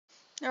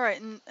All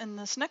right, in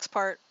this next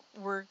part,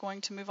 we're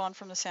going to move on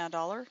from the sand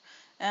dollar,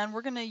 and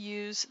we're going to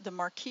use the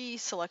Marquee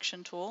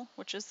selection tool,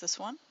 which is this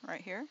one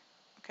right here.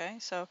 Okay,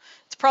 so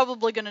it's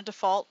probably going to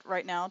default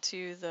right now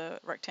to the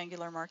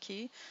rectangular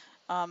marquee,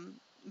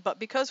 but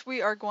because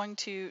we are going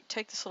to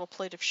take this little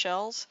plate of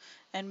shells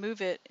and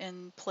move it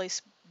in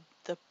place,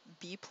 the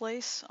B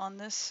place on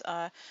this,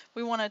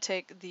 we want to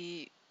take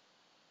the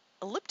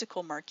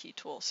elliptical marquee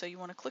tool. So you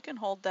want to click and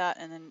hold that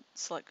and then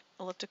select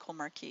elliptical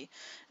marquee.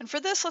 And for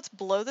this, let's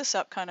blow this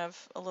up kind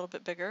of a little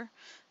bit bigger.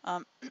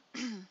 All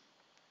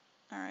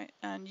right,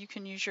 and you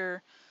can use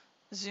your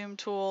zoom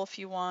tool if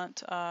you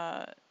want.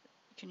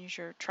 You can use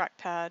your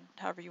trackpad,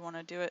 however you want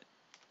to do it.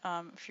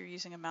 If you're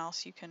using a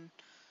mouse, you can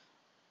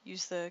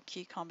use the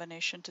key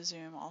combination to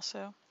zoom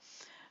also.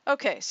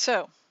 Okay,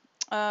 so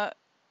now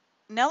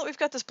that we've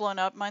got this blown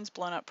up, mine's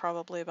blown up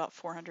probably about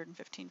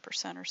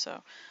 415% or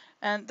so.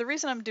 And the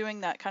reason I'm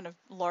doing that kind of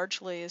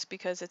largely is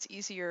because it's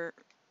easier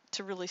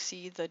to really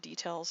see the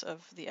details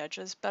of the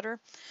edges better.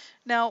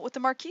 Now with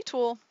the marquee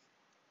tool,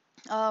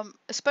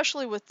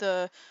 especially with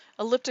the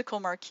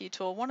elliptical marquee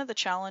tool, one of the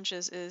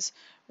challenges is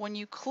when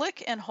you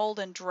click and hold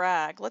and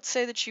drag. Let's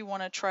say that you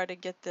want to try to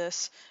get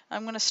this.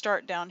 I'm going to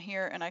start down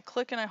here and I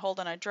click and I hold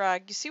and I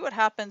drag. You see what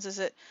happens is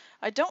that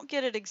I don't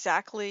get it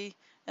exactly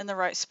in the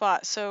right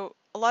spot. So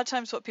a lot of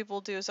times what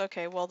people do is,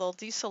 okay, well, they'll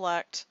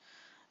deselect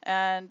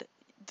and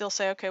they'll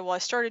say, okay, well, I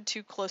started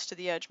too close to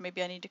the edge.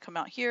 Maybe I need to come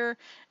out here.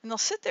 And they'll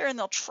sit there and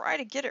they'll try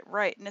to get it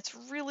right. And it's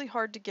really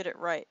hard to get it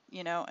right,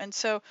 you know. And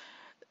so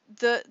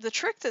the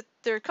trick that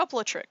there are a couple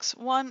of tricks.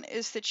 One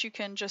is that you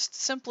can just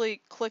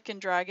simply click and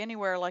drag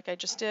anywhere like I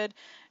just did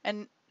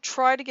and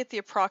try to get the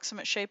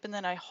approximate shape, and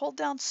then I hold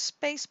down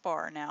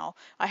spacebar now.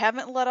 I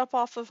haven't let up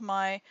off of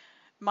my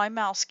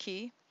mouse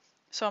key.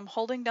 So I'm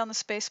holding down the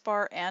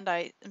spacebar and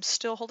I am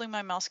still holding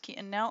my mouse key,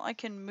 and now I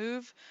can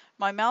move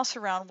my mouse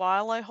around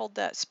while I hold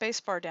that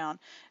spacebar down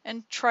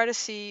and try to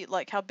see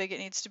like how big it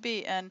needs to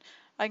be. And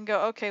I can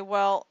go, okay,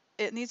 well,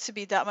 it needs to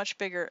be that much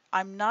bigger.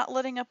 I'm not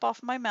letting up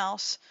off my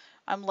mouse.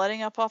 I'm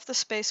letting up off the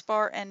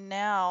spacebar, and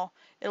now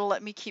it'll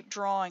let me keep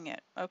drawing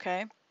it,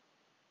 okay?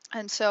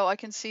 And so I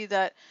can see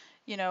that,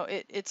 you know,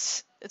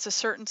 it's a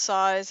certain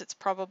size. It's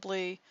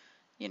probably,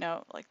 you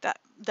know, like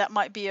that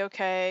might be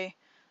okay.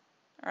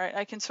 All right,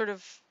 I can sort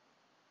of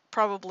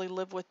probably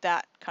live with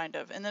that kind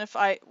of. And then if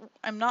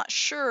I'm not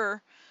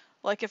sure,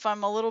 like if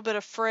I'm a little bit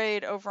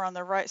afraid over on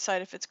the right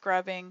side, if it's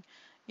grabbing,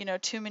 you know,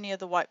 too many of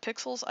the white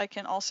pixels, I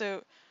can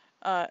also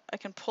I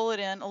can pull it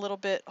in a little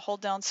bit,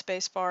 hold down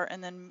spacebar,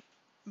 and then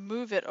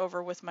move it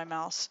over with my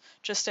mouse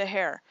just a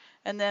hair.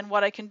 And then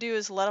what I can do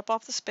is let up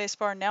off the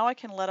spacebar. Now I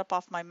can let up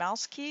off my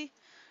mouse key,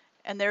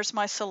 and there's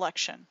my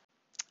selection.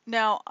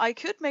 Now I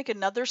could make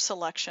another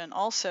selection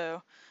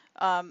also,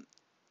 um,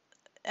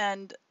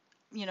 and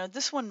you know,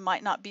 this one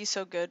might not be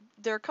so good.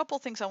 There are a couple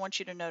things I want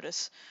you to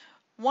notice.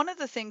 One of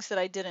the things that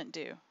I didn't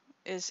do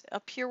is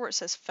up here where it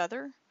says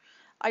feather,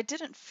 I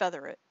didn't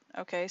feather it.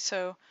 Okay,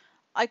 so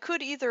I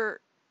could either,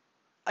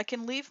 I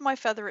can leave my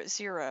feather at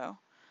 0,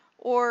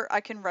 or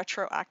I can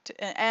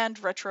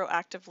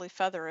retroactively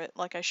feather it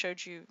like I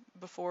showed you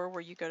before,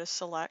 where you go to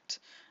select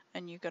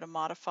and you go to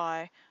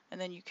modify,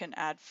 and then you can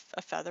add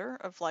a feather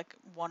of like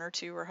 1 or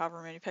 2 or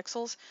however many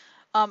pixels.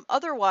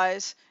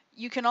 Otherwise,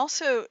 you can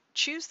also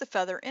choose the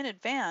feather in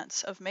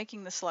advance of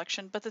making the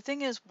selection, but the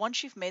thing is,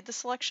 once you've made the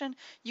selection,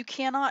 you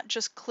cannot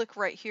just click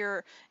right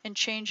here and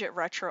change it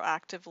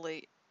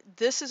retroactively.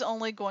 This is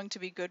only going to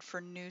be good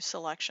for new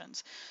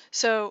selections.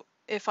 So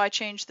if I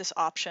change this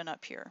option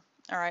up here,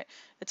 all right,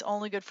 it's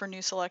only good for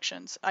new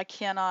selections. I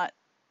cannot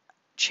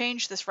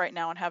change this right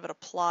now and have it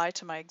apply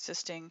to my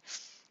existing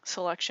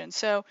selection.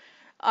 So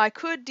I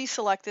could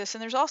deselect this,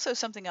 and there's also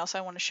something else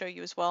I want to show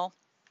you as well.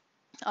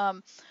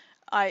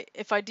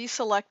 If I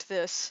deselect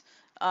this,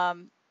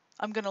 I'm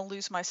going to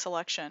lose my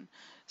selection.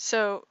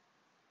 So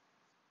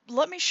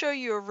let me show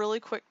you a really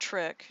quick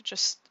trick.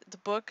 Just the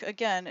book,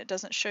 again, it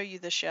doesn't show you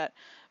this yet.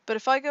 But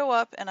if I go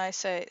up and I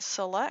say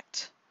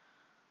select,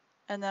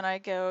 and then I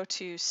go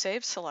to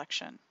save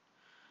selection,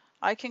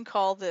 I can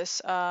call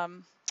this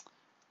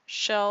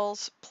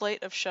shells,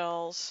 plate of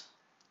shells,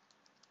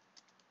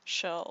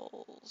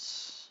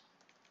 shells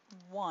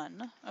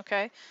 1,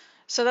 okay?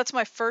 So that's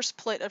my first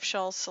plate of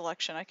shells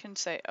selection. I can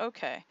say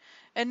okay.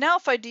 And now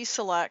if I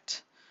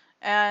deselect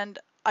and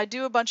I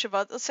do a bunch of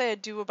let's say I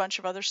do a bunch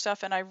of other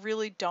stuff and I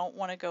really don't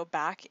want to go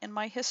back in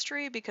my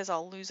history because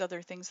I'll lose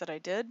other things that I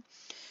did.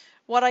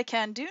 What I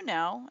can do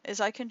now is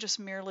I can just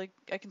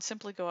I can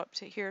simply go up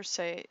to here,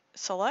 say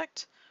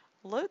select,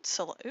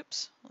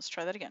 oops, let's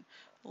try that again.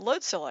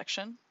 Load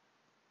selection.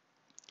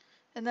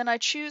 And then I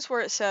choose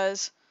where it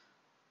says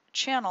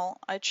channel,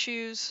 I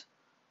choose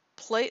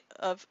plate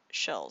of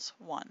shells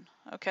 1,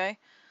 okay?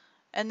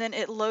 And then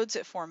it loads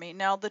it for me.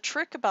 Now the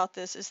trick about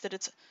this is that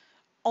it's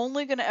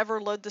only going to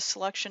ever load the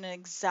selection in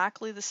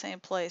exactly the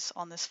same place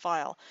on this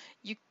file.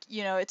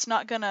 You know, it's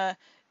not going to,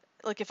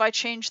 like if I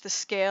change the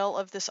scale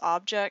of this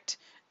object,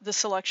 the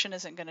selection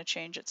isn't going to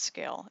change its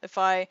scale. If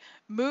I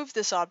move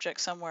this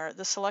object somewhere,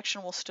 the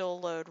selection will still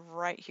load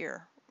right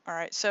here All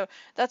right, so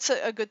that's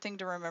a good thing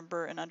to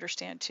remember and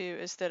understand too,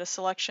 is that a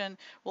selection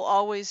will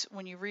always,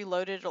 when you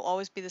reload it, it'll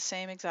always be the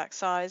same exact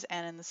size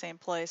and in the same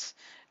place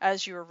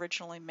as you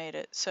originally made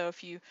it. So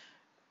if you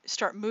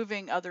start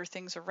moving other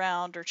things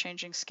around or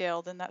changing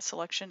scale, then that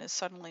selection is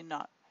suddenly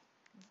not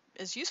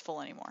as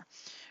useful anymore.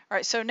 All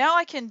right, so now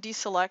I can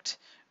deselect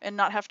and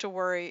not have to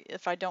worry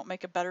if I don't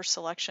make a better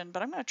selection,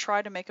 but I'm going to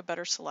try to make a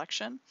better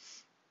selection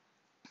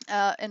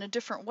in a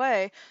different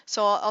way.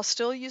 So I'll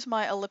still use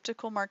my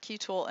elliptical marquee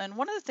tool. And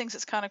one of the things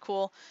that's kind of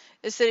cool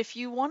is that if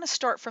you want to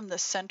start from the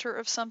center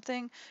of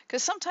something,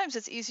 because sometimes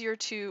it's easier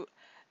to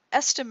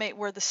estimate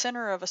where the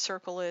center of a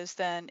circle is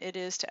than it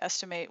is to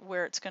estimate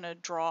where it's going to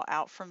draw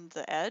out from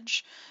the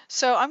edge.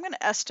 So I'm going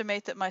to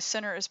estimate that my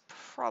center is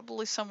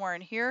probably somewhere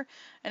in here.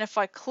 And if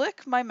I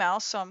click my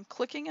mouse, so I'm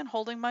clicking and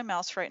holding my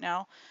mouse right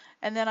now,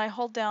 and then I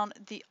hold down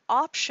the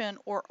Option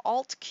or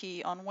Alt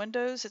key on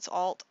Windows, it's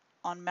Alt,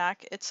 on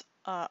Mac it's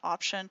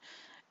Option,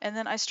 and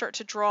then I start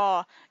to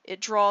draw, it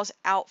draws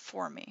out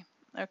for me.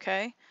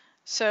 Okay,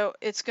 so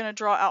it's going to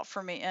draw out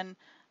for me, and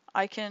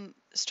I can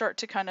start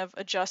to kind of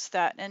adjust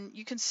that, and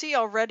you can see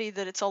already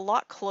that it's a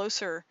lot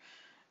closer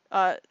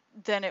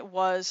than it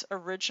was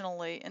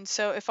originally. And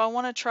so if I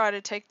want to try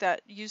to take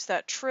that, use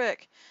that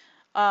trick,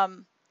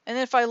 and then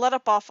if I let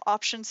up off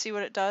Option, see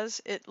what it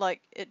does?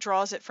 It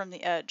draws it from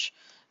the edge.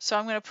 So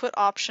I'm going to put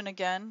Option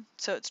again,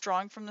 so it's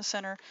drawing from the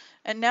center.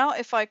 And now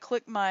if I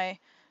click my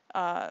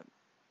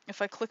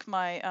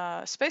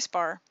space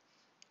bar,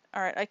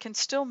 all right, I can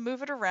still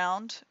move it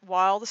around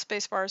while the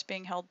space bar is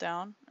being held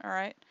down. All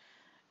right,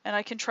 and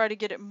I can try to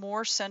get it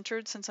more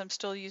centered since I'm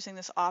still using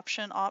this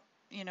Option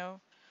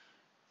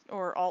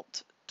or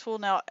Alt tool.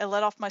 Now I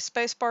let off my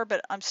space bar,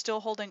 but I'm still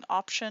holding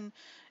Option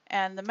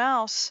and the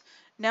mouse.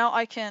 Now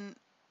I can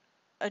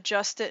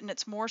adjust it and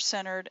it's more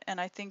centered, and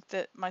I think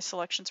that my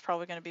selection is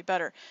probably going to be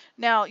better.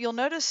 Now you'll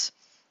notice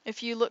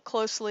if you look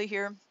closely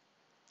here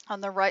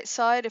on the right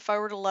side, if I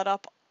were to let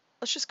up,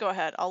 let's just go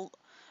ahead. I'll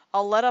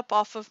let up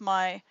off of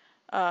my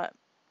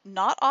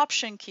not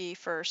Option key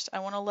first. I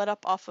want to let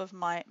up off of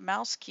my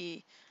mouse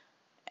key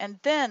and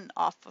then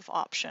off of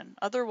Option.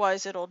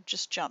 Otherwise it'll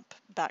just jump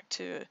back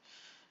to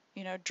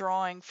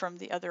drawing from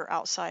the other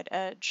outside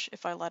edge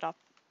if I let up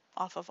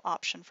off of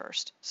Option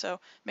first. So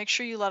make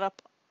sure you let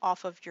up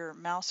off of your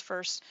mouse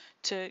first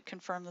to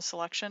confirm the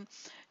selection.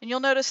 And you'll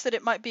notice that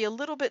it might be a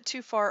little bit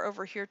too far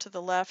over here to the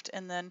left,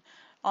 and then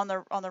on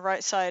the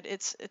right side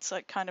it's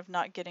like kind of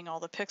not getting all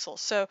the pixels.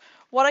 So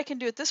what I can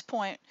do at this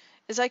point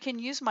is I can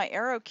use my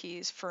arrow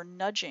keys for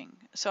nudging.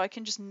 So I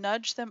can just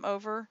nudge them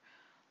over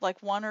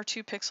like 1 or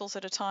 2 pixels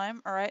at a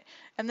time. All right,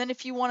 and then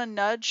if you want to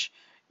nudge,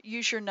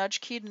 use your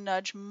nudge key to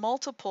nudge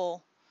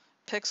multiple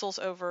pixels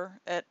over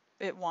at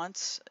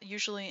once,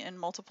 usually in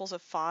multiples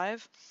of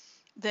 5.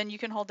 Then you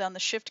can hold down the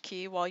Shift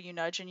key while you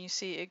nudge, and you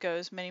see it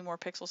goes many more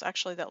pixels.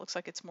 Actually, that looks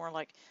like it's more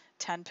like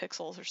 10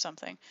 pixels or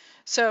something.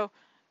 So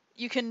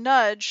you can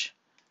nudge,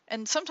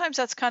 and sometimes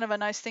that's kind of a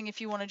nice thing if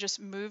you want to just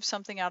move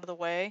something out of the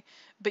way,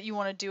 but you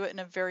want to do it in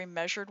a very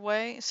measured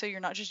way, so you're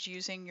not just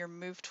using your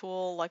move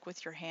tool like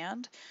with your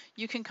hand.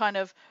 You can kind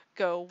of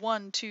go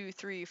 1, 2,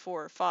 3,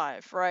 4,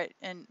 5, right,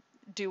 and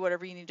do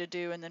whatever you need to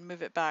do, and then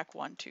move it back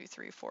 1, 2,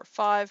 3, 4,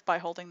 5 by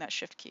holding that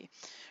Shift key.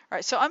 All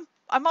right, so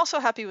I'm also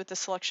happy with this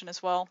selection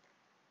as well.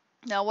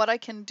 Now what I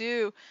can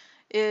do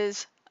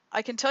is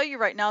I can tell you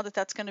right now that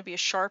that's going to be a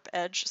sharp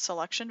edge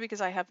selection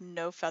because I have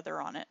no feather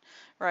on it,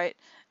 right?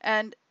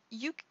 And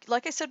you,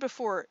 like I said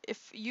before,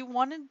 if you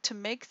wanted to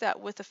make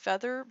that with a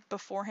feather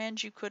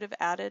beforehand, you could have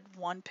added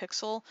 1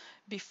 pixel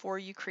before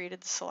you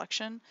created the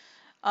selection.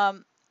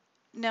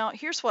 Now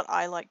here's what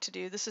I like to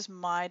do. This is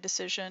my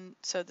decision,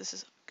 so this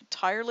is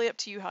entirely up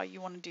to you how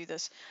you want to do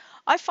this.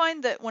 I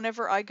find that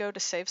whenever I go to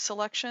save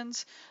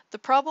selections, the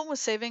problem with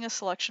saving a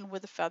selection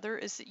with a feather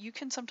is that you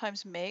can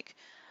sometimes make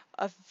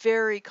a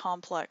very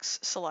complex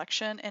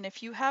selection, and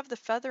if you have the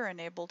feather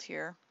enabled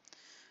here,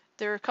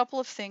 there are a couple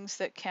of things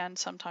that can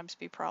sometimes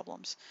be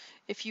problems.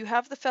 If you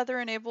have the feather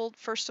enabled,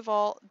 first of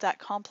all, that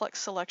complex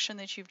selection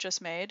that you've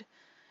just made,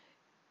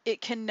 it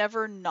can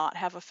never not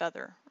have a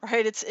feather,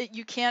 right?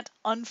 You can't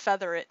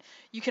unfeather it.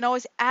 You can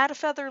always add a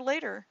feather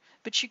later,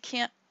 but you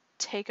can't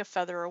take a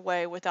feather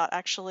away without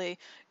actually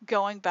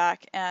going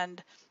back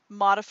and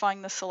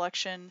modifying the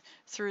selection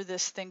through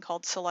this thing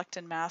called select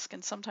and mask,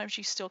 and sometimes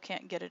you still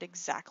can't get it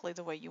exactly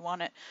the way you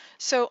want it.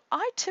 So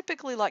I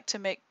typically like to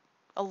make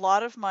a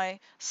lot of my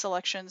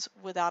selections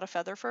without a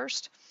feather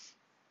first,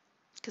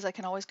 because I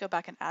can always go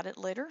back and add it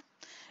later.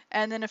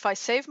 And then if I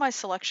save my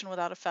selection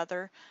without a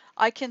feather,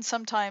 I can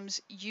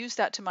sometimes use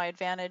that to my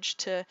advantage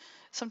to,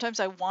 sometimes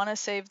I want to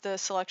save the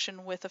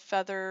selection with a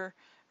feather,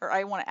 or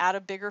I want to add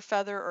a bigger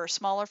feather or a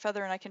smaller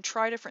feather, and I can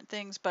try different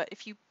things, but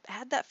if you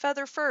add that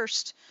feather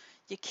first,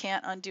 you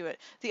can't undo it.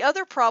 The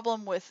other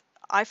problem with,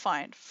 I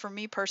find, for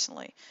me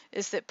personally,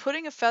 is that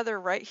putting a feather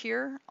right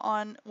here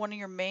on one of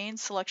your main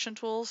selection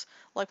tools,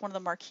 like one of the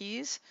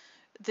marquees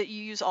that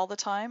you use all the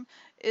time,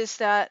 is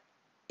that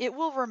it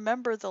will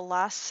remember the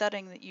last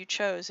setting that you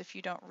chose if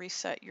you don't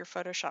reset your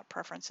Photoshop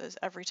preferences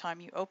every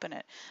time you open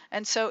it.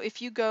 And so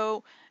if you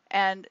go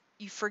and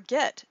you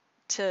forget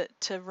to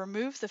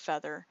remove the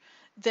feather,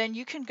 then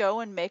you can go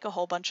and make a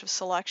whole bunch of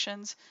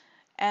selections,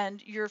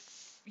 and your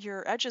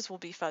edges will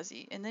be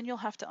fuzzy, and then you'll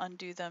have to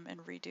undo them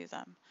and redo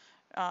them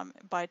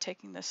by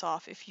taking this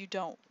off if you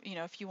don't,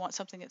 if you want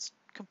something that's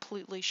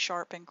completely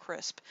sharp and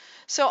crisp.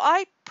 So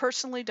I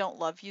personally don't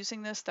love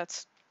using this.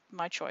 That's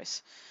my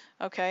choice.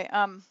 Okay.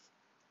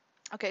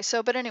 Okay.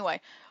 So, but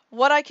anyway,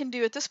 what I can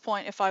do at this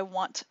point, if I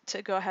want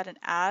to go ahead and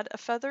add a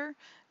feather,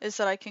 is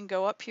that I can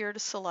go up here to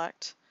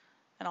select,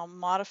 and I'll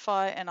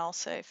modify, and I'll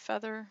say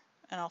feather,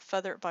 and I'll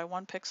feather it by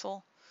 1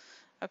 pixel.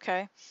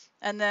 Okay.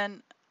 And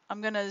then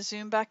I'm going to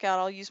zoom back out.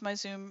 I'll use my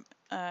zoom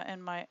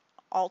and my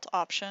Alt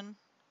option.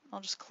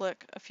 I'll just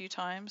click a few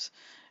times.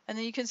 And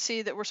then you can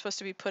see that we're supposed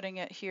to be putting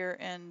it here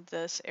in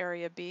this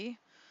area B.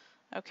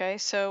 Okay,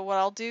 so what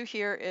I'll do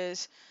here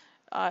is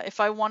if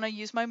I want to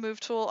use my move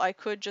tool, I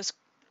could just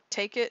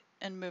take it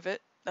and move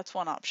it. That's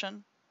one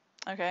option.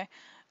 Okay.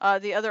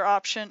 The other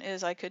option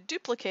is I could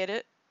duplicate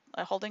it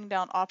by holding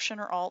down Option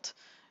or Alt.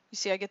 You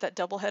see I get that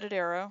double-headed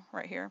arrow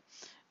right here.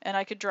 And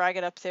I could drag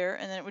it up there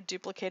and then it would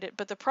duplicate it.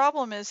 But the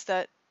problem is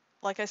that,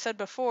 like I said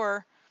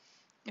before,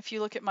 if you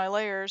look at my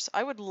layers,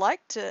 I would like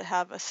to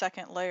have a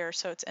second layer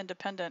so it's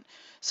independent.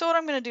 So what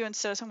I'm going to do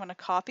instead is I'm going to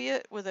copy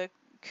it with a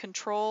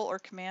Control or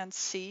Command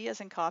C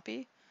as in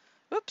copy.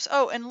 Oops.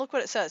 Oh, and look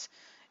what it says.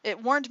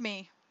 It warned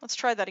me. Let's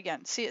try that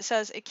again. See, it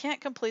says it can't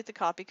complete the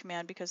copy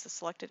command because the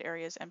selected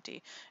area is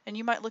empty. And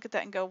you might look at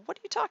that and go, what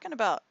are you talking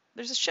about?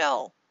 There's a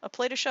shell, a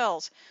plate of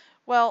shells.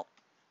 Well,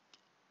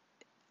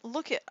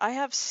 look at, I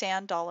have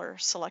sand dollar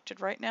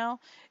selected right now.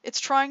 It's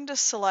trying to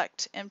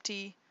select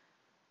empty,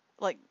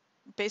 like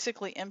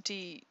basically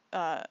empty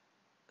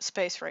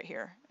space right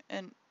here.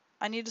 And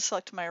I need to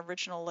select my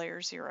original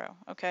layer 0.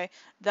 Okay,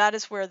 that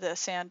is where the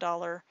sand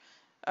dollar,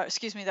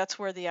 excuse me, that's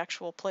where the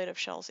actual plate of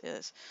shells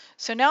is.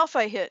 So now if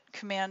I hit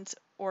Command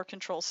or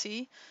Control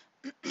C,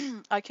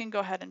 I can go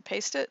ahead and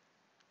paste it.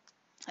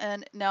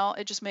 And now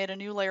it just made a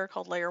new layer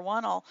called layer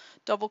 1. I'll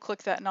double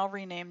click that and I'll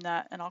rename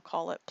that and I'll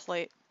call it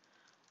plate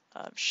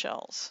of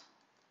shells.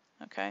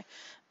 Okay.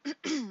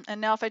 And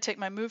now if I take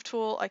my move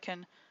tool, I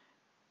can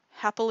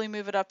happily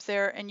move it up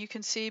there, and you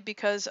can see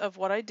because of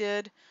what I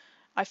did,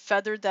 I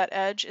feathered that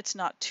edge. It's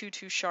not too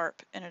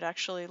sharp, and it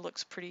actually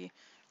looks pretty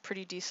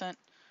decent.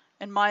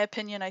 In my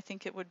opinion, I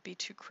think it would be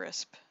too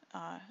crisp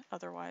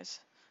otherwise.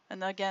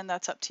 And again,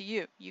 that's up to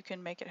you. You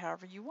can make it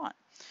however you want.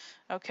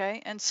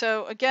 Okay, and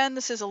so again,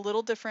 this is a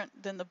little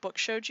different than the book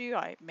showed you.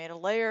 I made a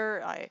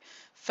layer, I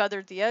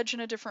feathered the edge in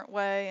a different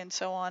way, and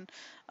so on.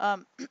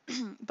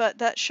 But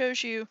that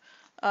shows you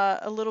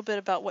a little bit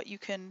about what you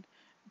can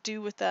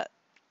do with that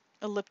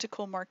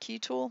elliptical marquee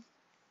tool.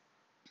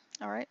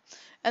 All right,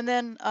 and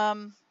then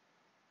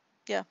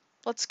yeah,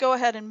 let's go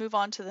ahead and move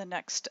on to the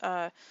next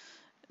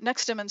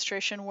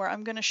demonstration, where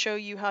I'm going to show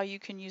you how you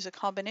can use a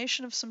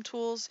combination of some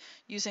tools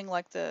using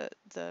like the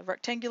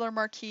rectangular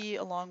marquee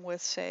along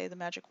with, say, the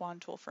magic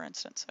wand tool, for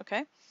instance.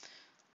 Okay.